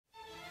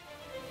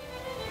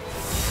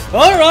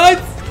Alright!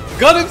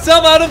 Got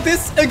himself out of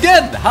this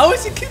again! How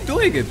is he keep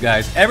doing it,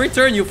 guys? Every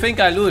turn you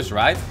think I lose,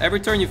 right? Every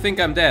turn you think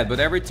I'm dead,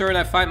 but every turn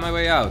I find my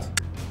way out.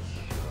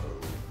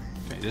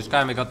 Okay, this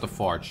time I got the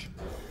Forge.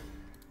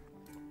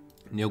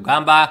 New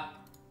Gamba.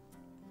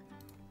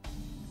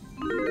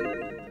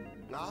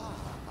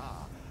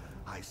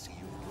 I see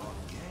you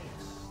brought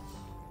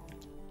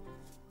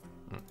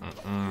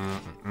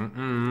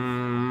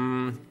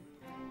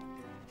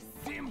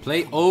guests.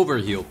 Play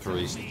Overheal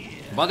Priest.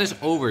 What is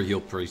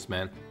Overheal Priest,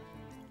 man?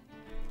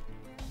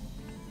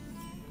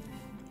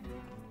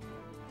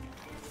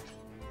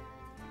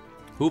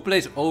 Who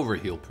plays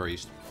Overheal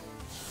Priest?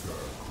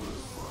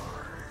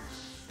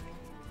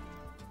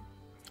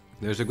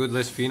 There's a good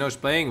list Fino's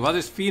playing. What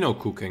is Fino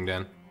cooking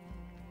then?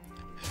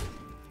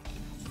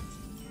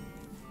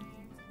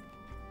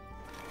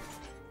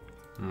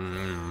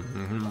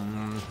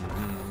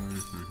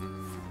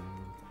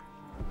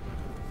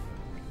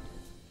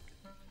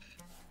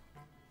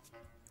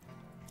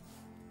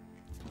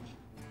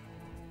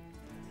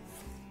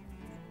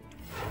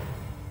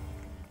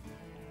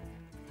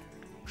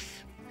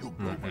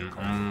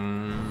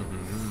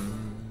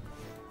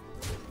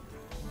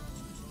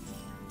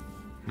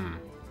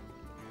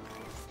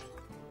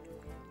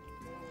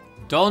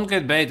 Don't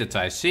get baited,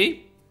 Thijs.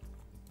 See?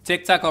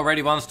 TikTok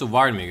already wants to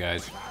warn me,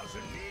 guys.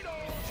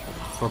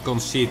 For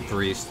Conceit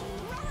Priest.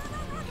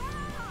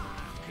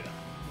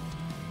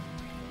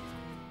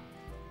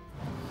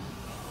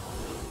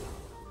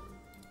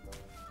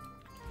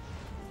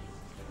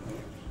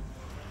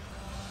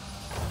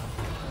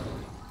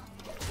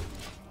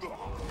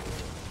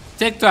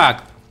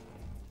 TikTok!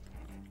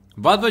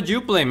 What would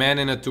you play, man,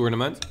 in a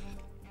tournament?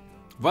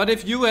 What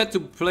if you had to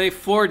play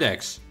 4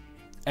 decks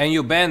and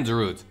you banned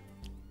Druid?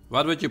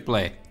 What would you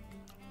play?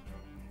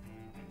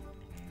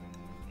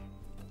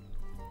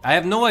 I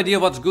have no idea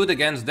what's good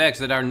against decks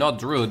that are not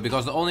Druid,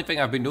 because the only thing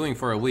I've been doing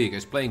for a week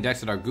is playing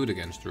decks that are good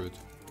against Druid.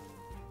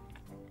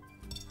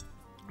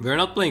 We're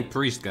not playing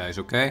Priest, guys,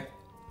 okay?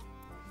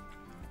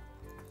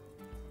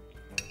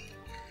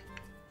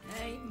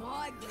 Ain't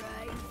my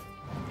grave.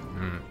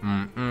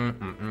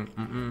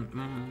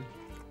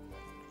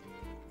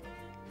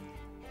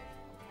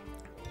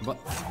 What?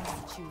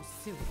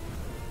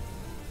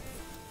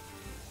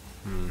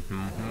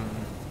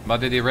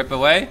 What did he rip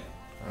away?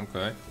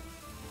 Okay.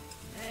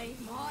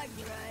 Ain't my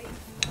grave.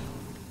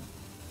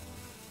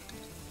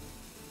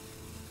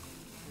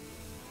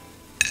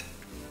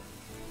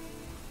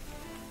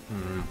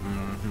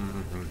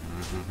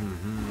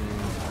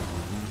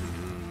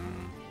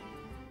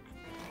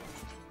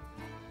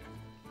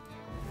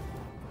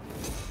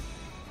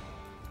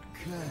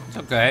 It's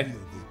okay.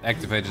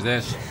 Activates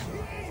this.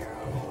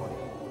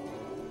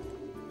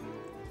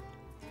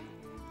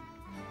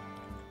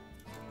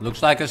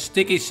 Looks like a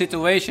sticky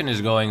situation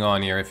is going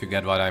on here, if you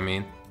get what I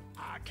mean.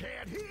 I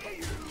can't hear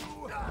you.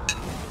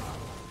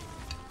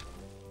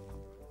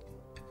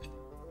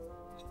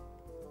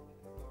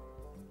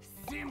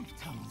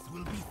 Symptoms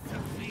will be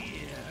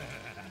severe.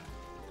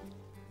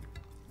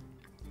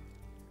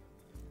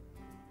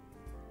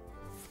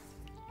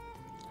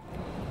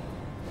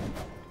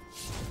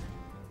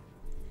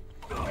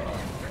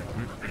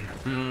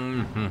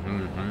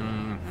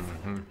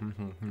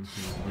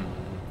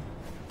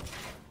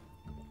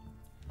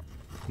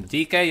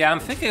 DK, yeah, I'm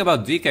thinking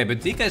about DK, but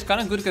DK is kind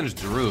of good against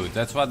Druid.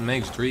 That's what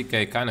makes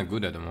DK kind of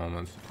good at the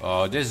moment.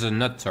 Oh, this is a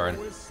nut turn.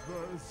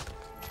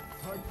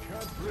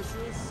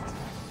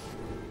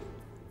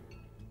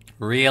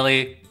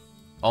 Really?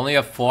 Only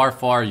a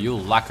 4-4, you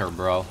lucker,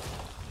 bro.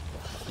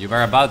 You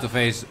were about to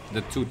face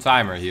the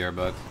 2-timer here,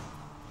 but...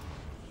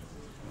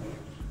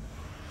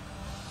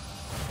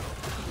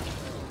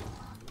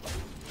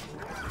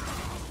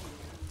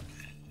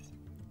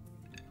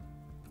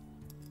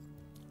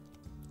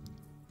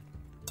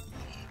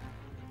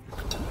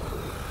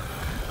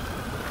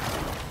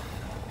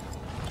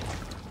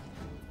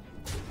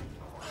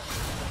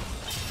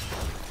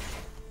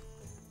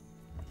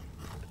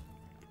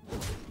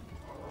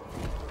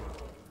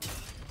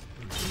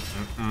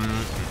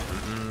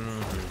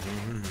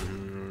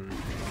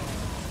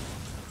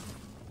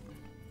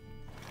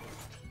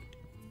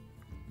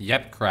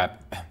 Yep,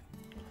 crap.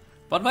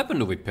 What weapon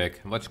do we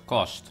pick? What's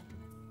cost?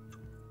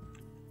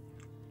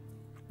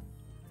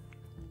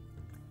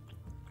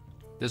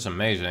 This is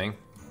amazing.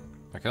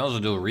 I can also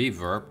do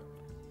reverb.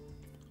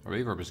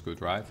 Reverb is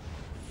good, right?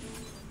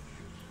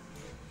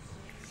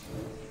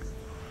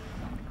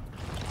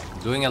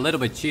 Doing a little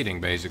bit cheating,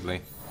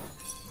 basically.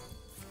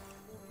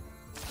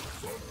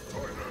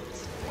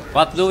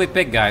 What do we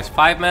pick, guys?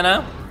 5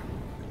 mana?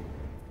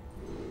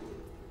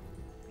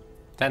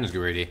 10 is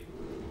greedy.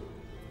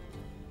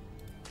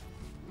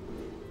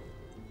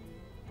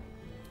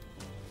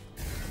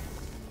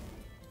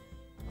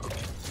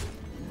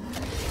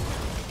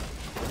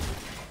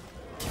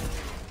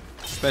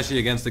 Especially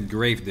against the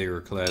Gravedigger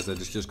class that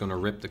is just gonna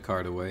rip the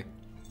card away.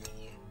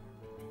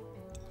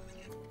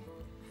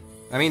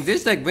 I mean,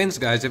 this deck wins,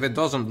 guys, if it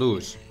doesn't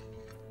lose.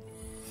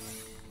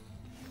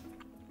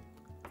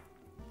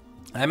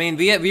 I mean,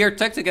 we are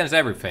tucked against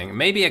everything.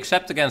 Maybe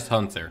except against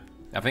Hunter.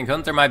 I think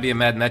Hunter might be a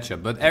mad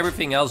matchup, but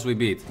everything else we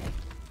beat.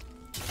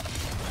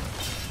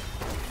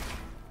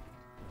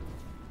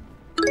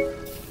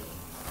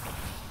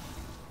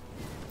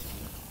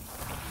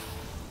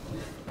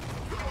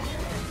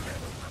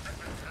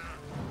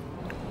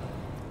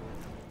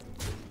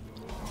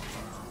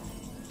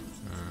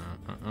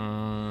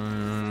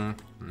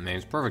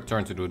 It's perfect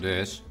turn to do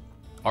this.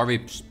 Or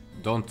we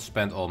don't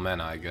spend all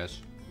mana, I guess.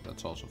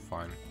 That's also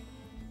fine.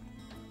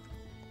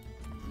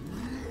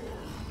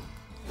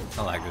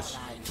 I like this.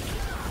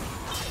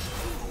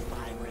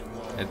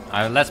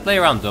 Let's play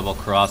around double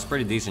cross.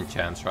 Pretty decent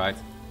chance, right?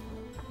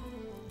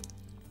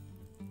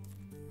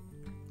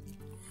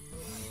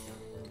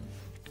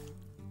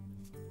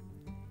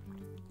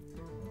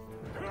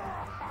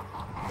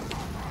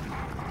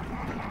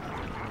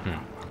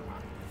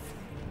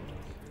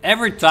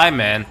 Every time,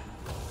 man.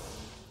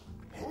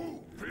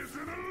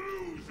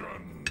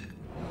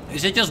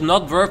 Is it just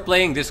not worth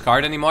playing this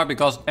card anymore?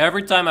 Because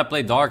every time I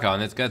play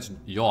Darkhound, it gets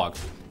yogged.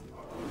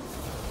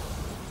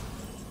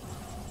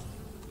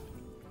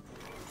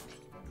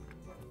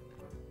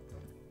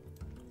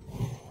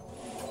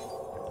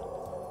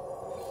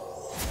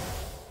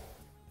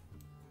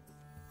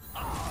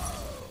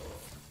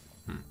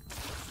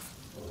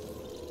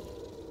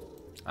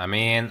 I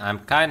mean, I'm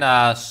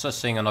kinda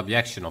sussing an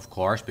objection, of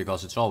course,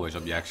 because it's always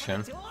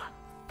objection.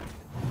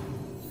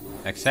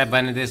 Except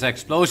when it is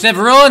explosive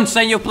runes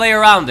and you play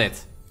around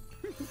it.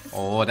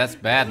 Oh, that's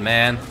bad,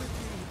 man.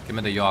 Give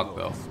me the Yogg,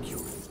 though.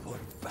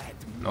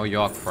 No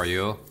Yogg for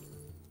you.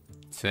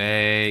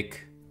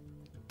 Take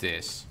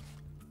this.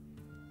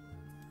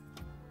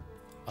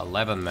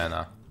 11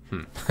 mana.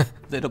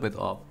 Little bit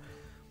off.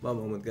 One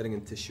moment, getting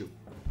in tissue.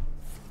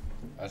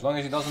 As long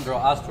as he doesn't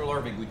draw Astral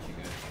Orb, be Gucci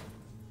good.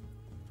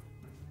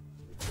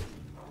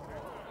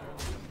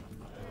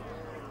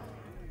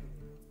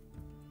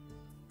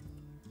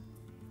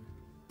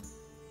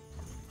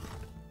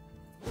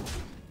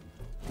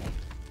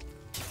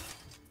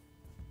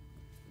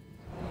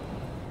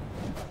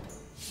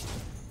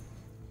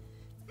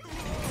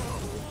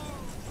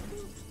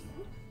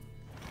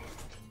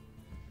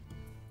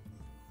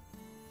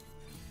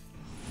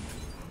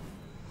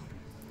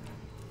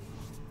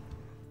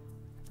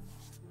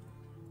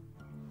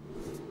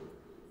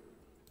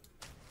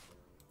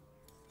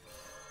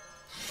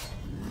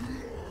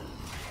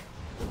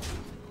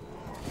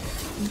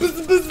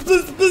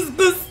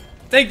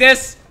 Take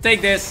this!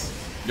 Take this!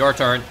 Your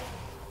turn.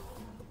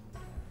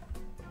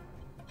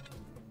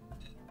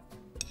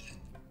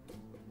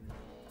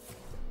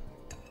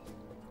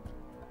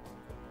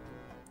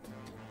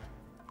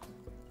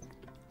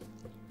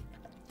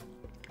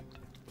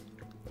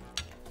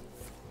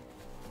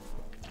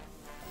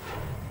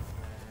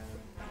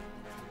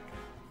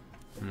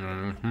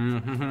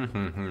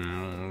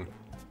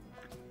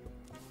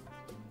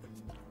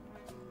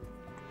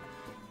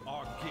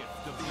 Our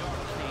gift of the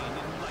arcane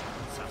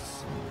enlightens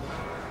us.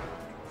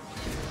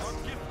 Our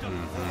gift of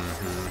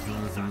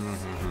feeds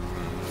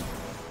us.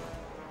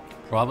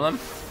 Problem?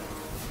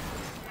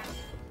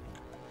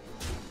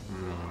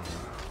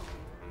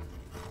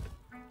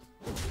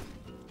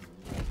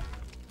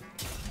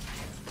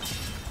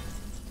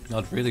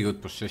 Not really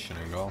good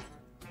positioning though.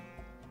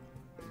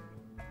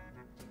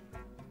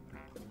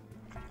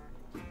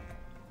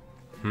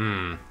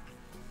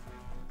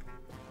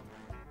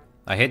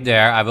 I hit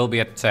there, I will be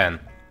at 10.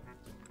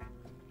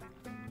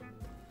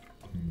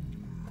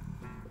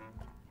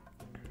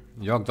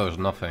 Yogg does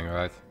nothing,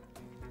 right?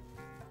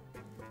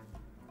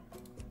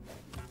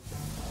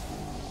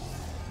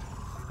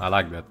 I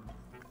like that.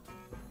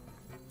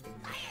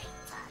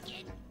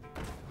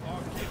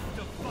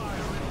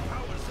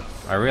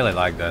 I really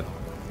like that.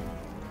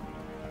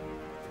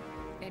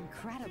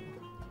 Incredible.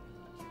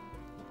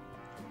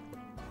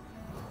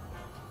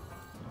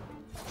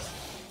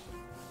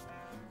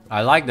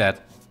 I like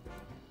that.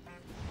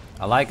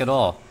 I like it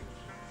all.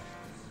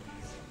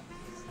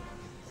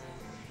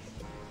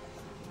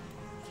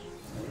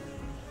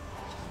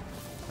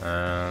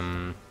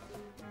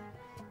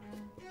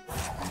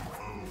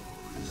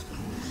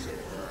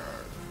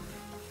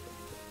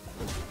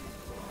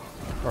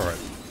 Alright.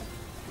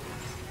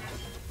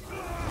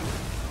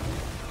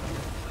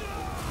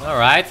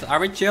 Alright, are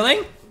we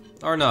chilling?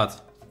 Or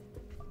not?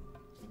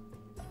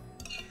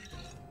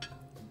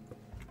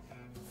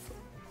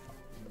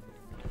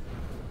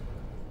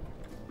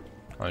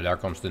 Oh, there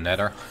comes the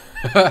nether.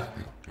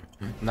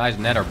 Nice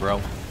nether, bro.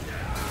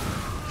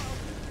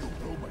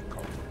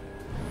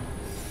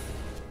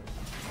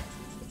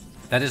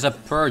 That is a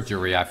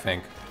perjury, I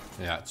think.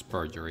 Yeah, it's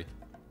perjury.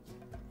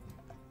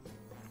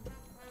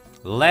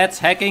 Let's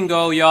hacking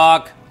go,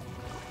 Yogg.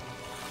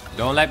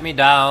 Don't let me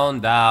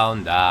down,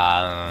 down,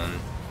 down.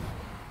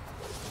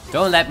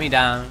 Don't let me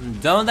down,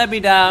 don't let me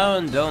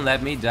down, don't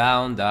let me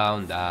down,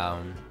 down,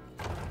 down.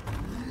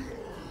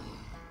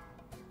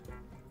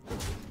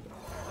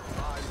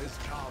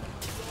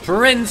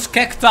 Prince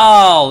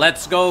Kektal!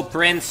 Let's go,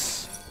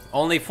 Prince!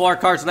 Only 4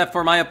 cards left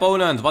for my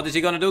opponent. What is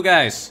he gonna do,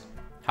 guys?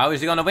 How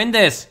is he gonna win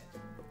this?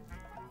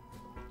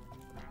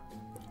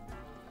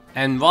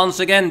 And once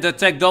again, the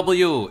tech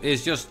W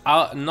is just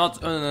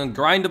not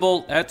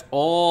grindable at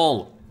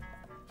all.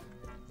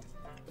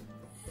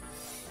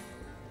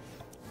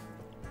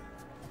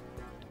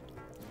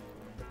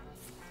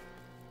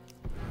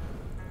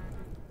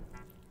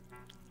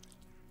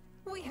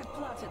 We have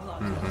plotted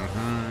long enough.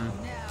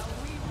 Now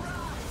we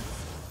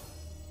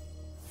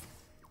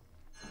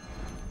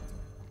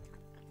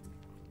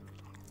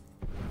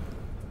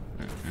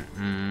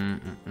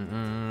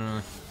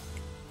rise.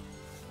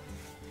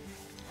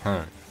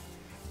 Huh.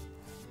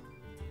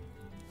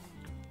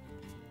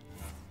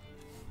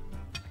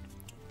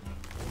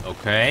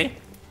 Okay.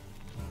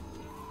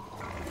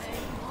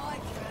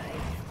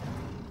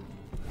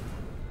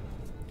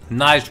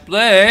 Nice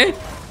play.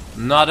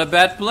 Not a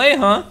bad play,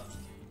 huh?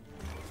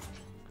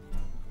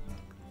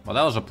 Well,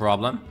 that was a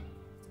problem.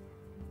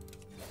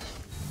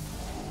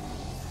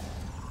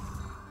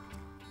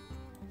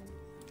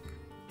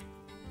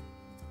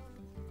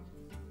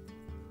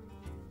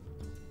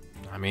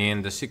 I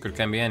mean, the secret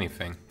can be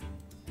anything.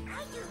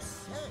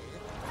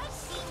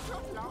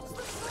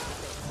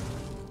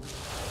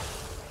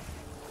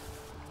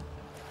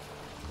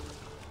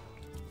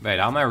 Wait,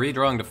 how am I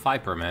redrawing the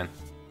Viper, man?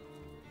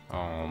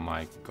 Oh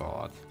my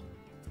god.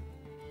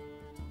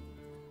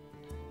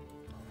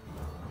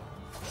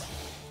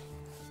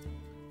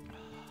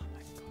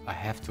 I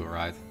have to,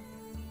 right?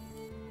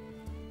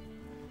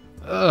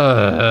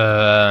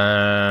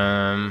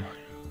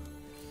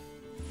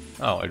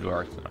 Oh, it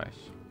worked. Nice.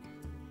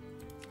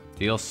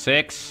 Deal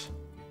 6.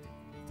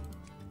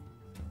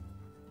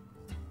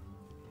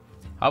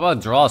 How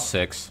about draw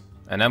 6?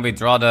 And then we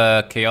draw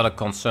the chaotic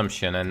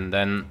consumption and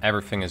then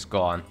everything is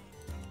gone.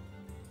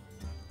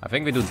 I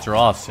think we do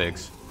draw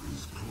 6.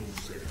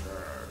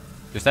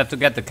 Just have to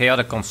get the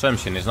chaotic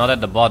consumption. It's not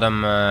at the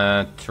bottom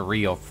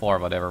 3 or 4,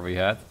 whatever we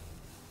had.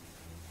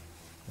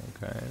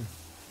 Okay.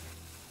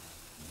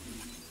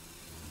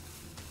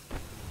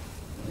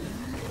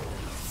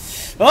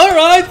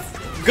 Alright!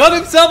 Got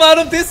himself out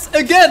of this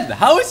again!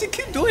 How is he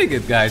keep doing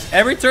it, guys?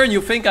 Every turn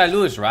you think I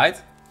lose, right?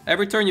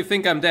 Every turn you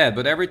think I'm dead,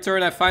 but every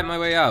turn I fight my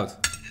way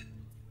out.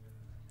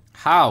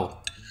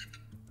 How?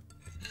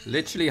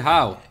 Literally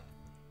how?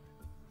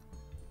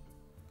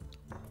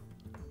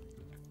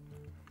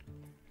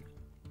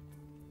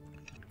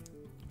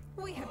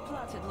 We have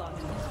plotted long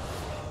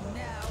enough.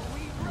 Now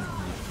we rise.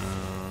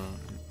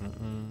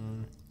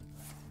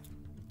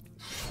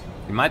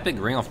 You might pick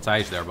Ring of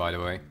Thijs there, by the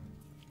way.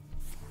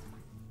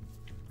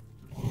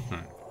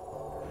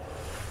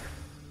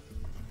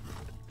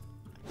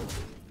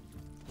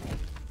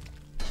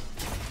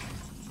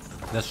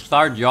 Let's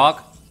start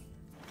Jog.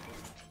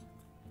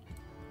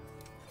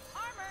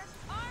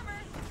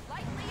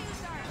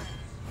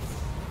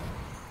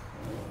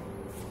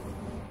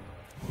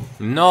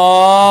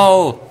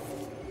 No!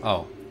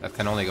 Oh, that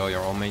can only go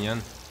your own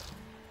minion.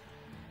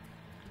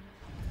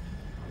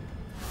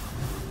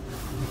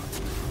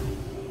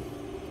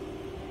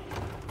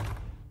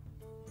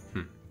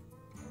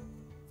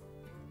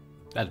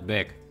 That's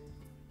big.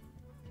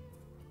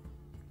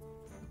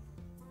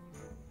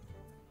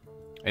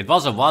 It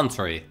was a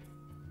 1-3.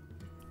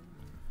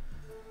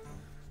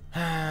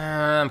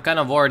 I'm kind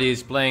of worried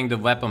he's playing the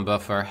weapon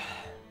buffer.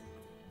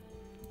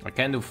 I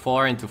can do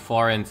 4 into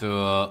 4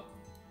 into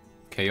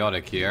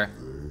chaotic here.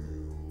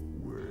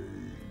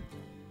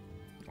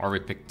 Or we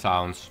pick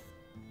towns.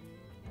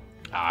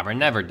 Ah, we're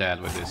never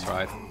dead with this,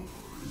 right?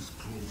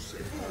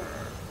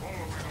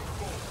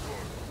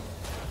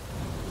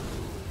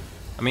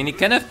 I mean, he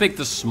can have picked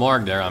the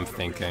Smorg there, I'm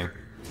thinking.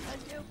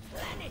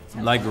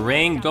 Like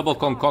ring, double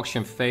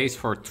concoction phase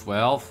for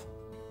 12.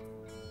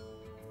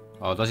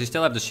 Oh, does he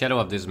still have the Shadow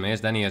of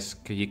Dismiss? Then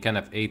he can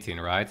have 18,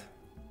 right?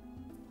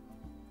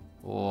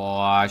 Oh,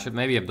 I should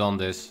maybe have done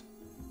this.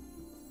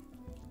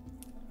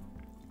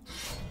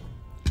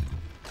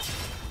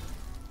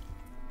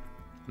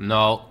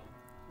 No.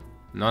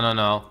 No, no,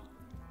 no.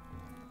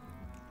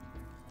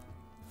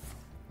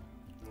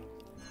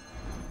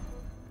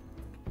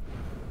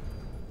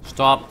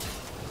 Stop.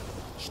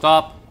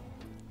 Stop.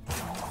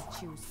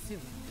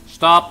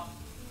 Stop.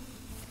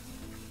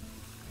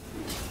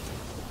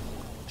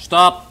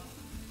 Stop.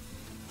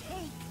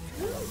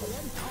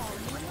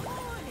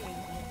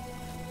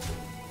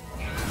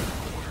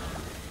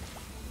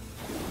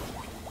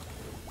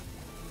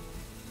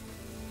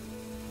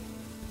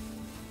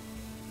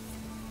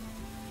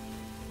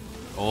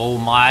 Oh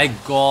my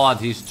god,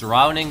 he's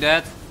drowning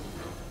that?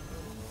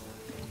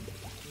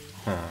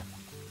 Huh.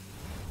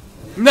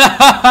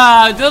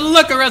 Nah, the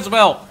looker as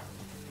well!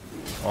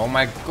 Oh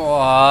my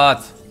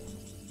god.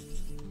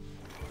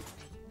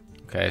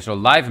 Okay, so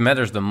life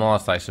matters the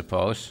most, I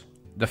suppose.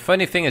 The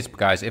funny thing is,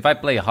 guys, if I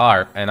play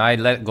hard and I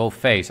let go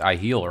face, I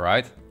heal,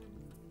 right?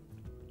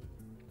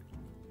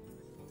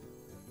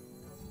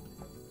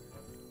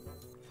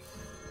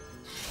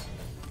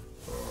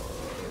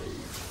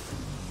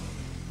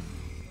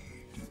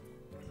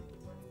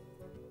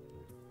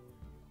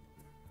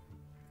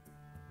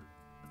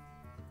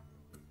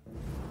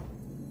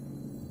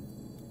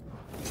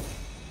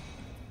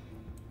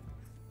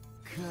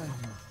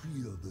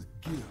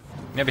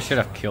 Maybe should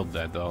have killed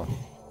that though.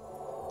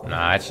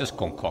 Nah, it's just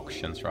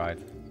concoctions, right?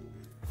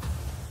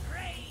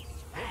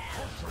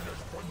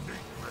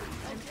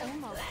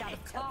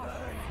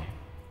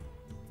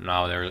 No,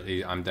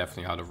 I'm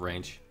definitely out of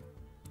range.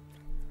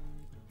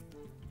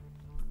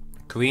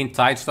 Queen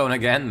Tidestone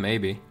again?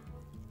 Maybe.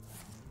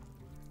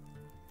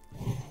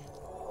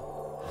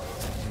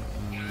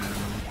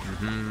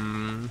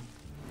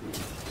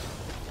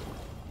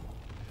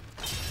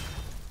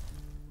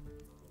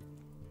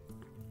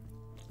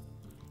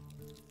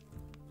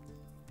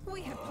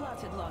 We have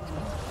plotted long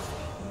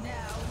enough.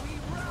 Now we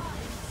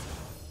rise.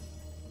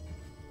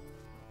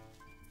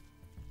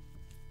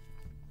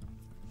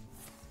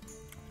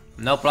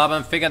 No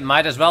problem, figured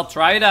might as well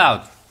try it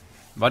out.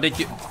 What did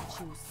you...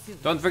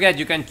 Don't forget,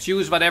 you can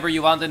choose whatever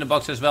you want in the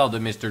box as well, the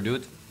Mr.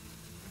 Dude.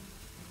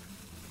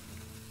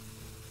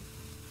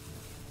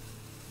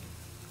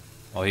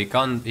 Oh, he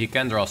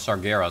can draw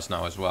Sargeras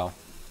now as well.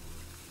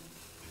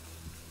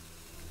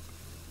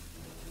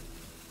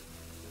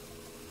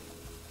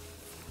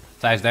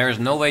 Thijs, there is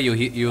no way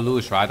you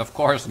lose, right? Of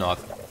course not.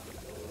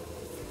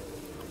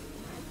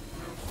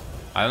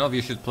 I don't know if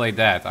you should play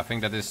that. I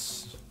think that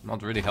is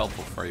not really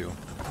helpful for you.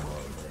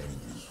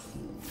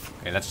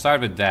 Okay, let's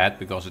start with that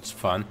because it's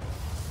fun.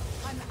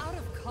 I'm out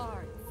of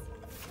cards.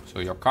 So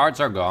your cards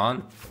are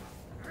gone.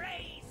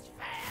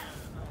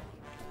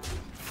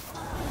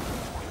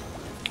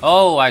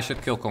 Oh, I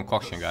should kill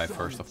Concoction Guy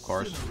first, of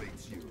course.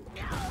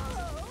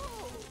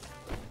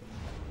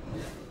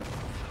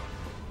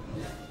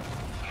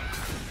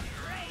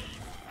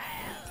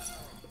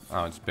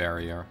 Oh, it's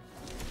barrier.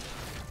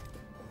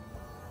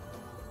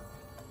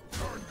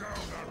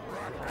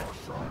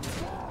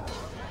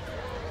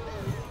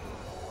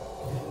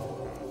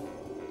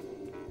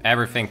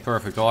 Everything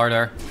perfect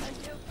order.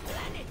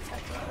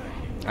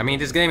 I mean,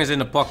 this game is in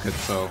the pocket,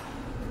 so...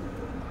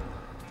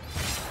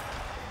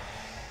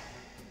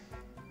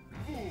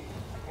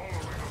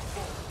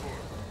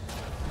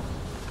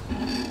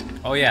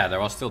 Oh yeah, there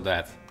was still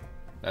that.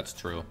 That's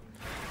true.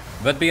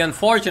 Would be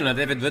unfortunate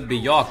if it would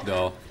be Yogg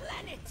though.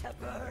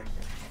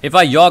 If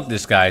I Yogg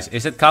this, guys,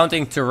 is it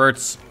counting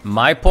towards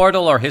my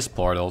portal or his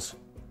portals?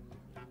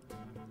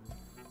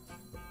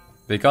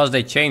 Because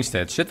they changed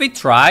it. Should we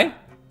try?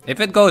 If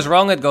it goes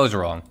wrong, it goes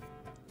wrong.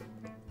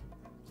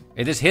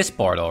 It is his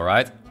portal,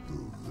 right?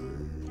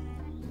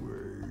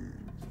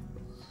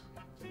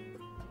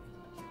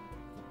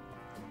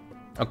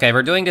 Okay,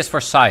 we're doing this for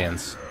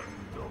science.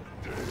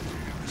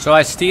 So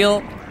I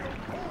steal...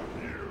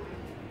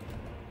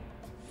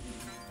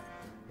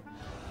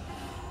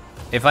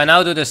 If I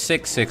now do the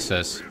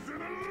 6/6s...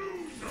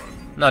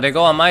 No, they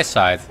go on my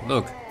side.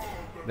 Look.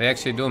 They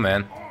actually do,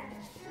 man.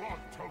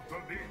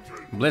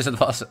 Blizzard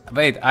was...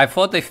 Wait, I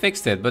thought they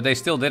fixed it, but they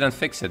still didn't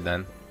fix it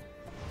then.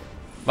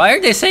 Why are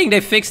they saying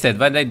they fixed it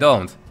when they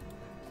don't?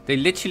 They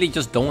literally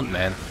just don't,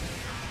 man.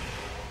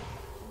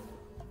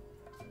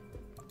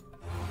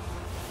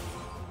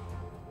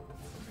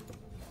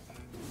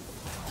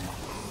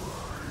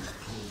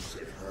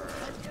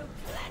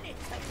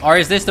 Or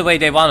is this the way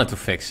they wanted to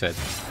fix it?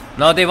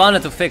 No, they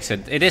wanted to fix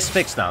it. It is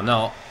fixed now.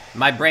 No,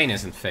 my brain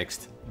isn't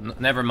fixed.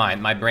 Never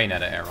mind, my brain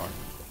had an error.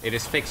 It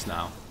is fixed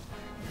now.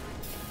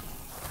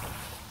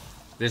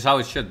 This is how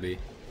it should be.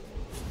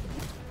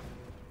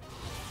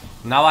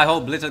 Now I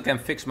hope Blizzard can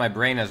fix my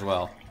brain as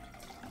well.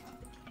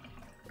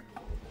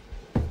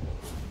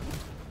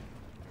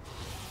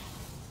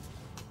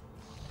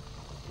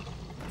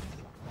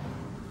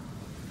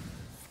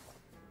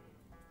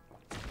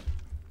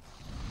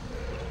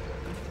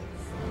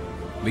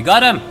 We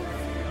got him!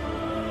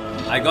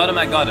 I got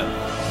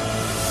him.